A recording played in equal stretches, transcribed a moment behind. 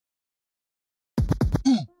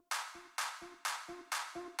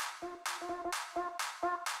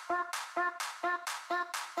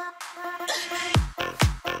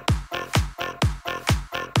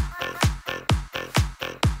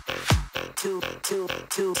2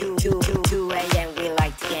 a.m. we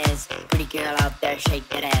like to dance. Pretty girl out there, shake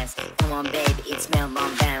that ass. Come on, baby, it's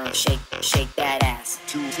meltdown bounce. Shake that ass.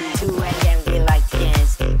 2 a.m. we like to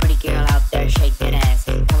dance. Pretty girl out there, shake that ass.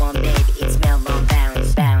 Come on, baby, it's meltdown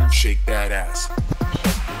bounce. Shake that ass.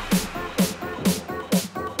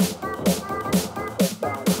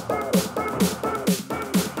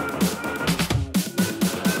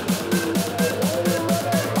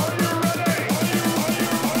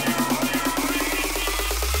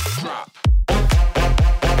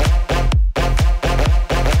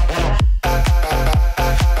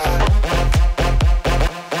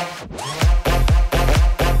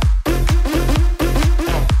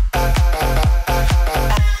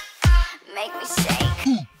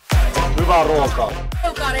 Hyvää ruokaa.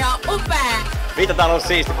 Bulgaria on upea. Mitä täällä on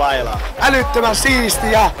siisti bailaa? Älyttömän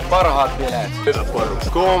siistiä. Parhaat bileet. Hyvä porukka.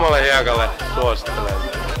 Kuumalle Hiekalle suosittelen.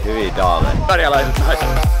 Hyviä daameja. Karjalaiset naiset.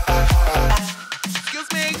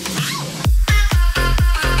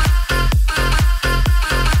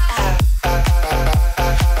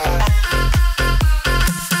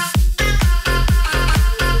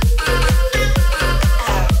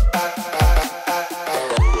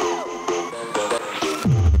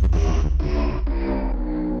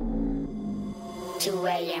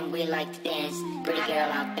 We like to dance. Pretty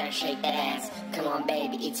girl out there, shake that ass. Come on,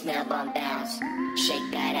 baby, it's meltdown bounce.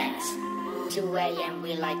 Shake that ass. 2 a.m.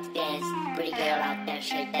 we like to dance. Pretty girl out there,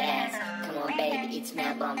 shake that ass. Come on, baby, it's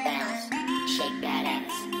meltdown bounce. Shake that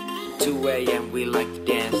ass. 2 a.m. we like to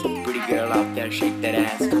dance. Pretty girl out there, shake that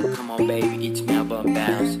ass. Come on, baby, it's meltdown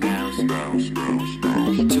bounce.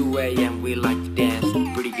 2 a.m. we like to dance.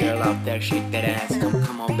 Pretty girl out there, shake that ass.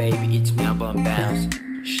 Come on, baby, it's meltdown bounce.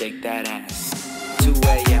 Shake that ass. 2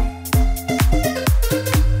 a.m.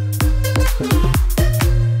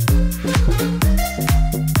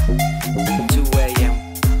 2 a.m.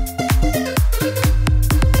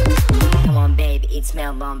 Come on, baby, it's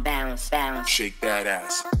meltdown bounce. Shake that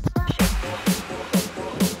ass.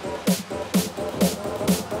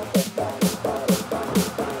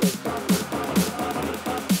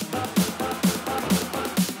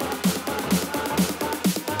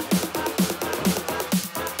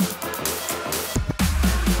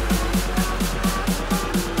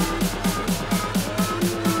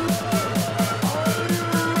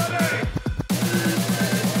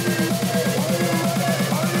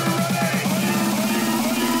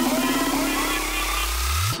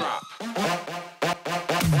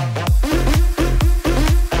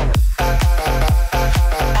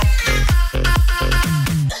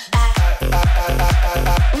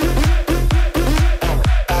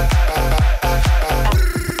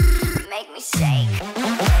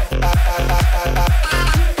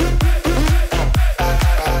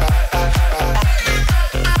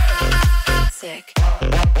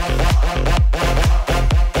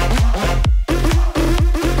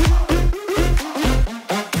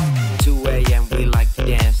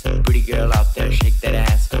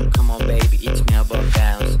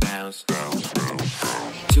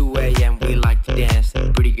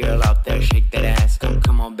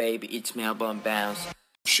 It's meltdown bounce.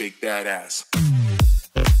 Shake that ass.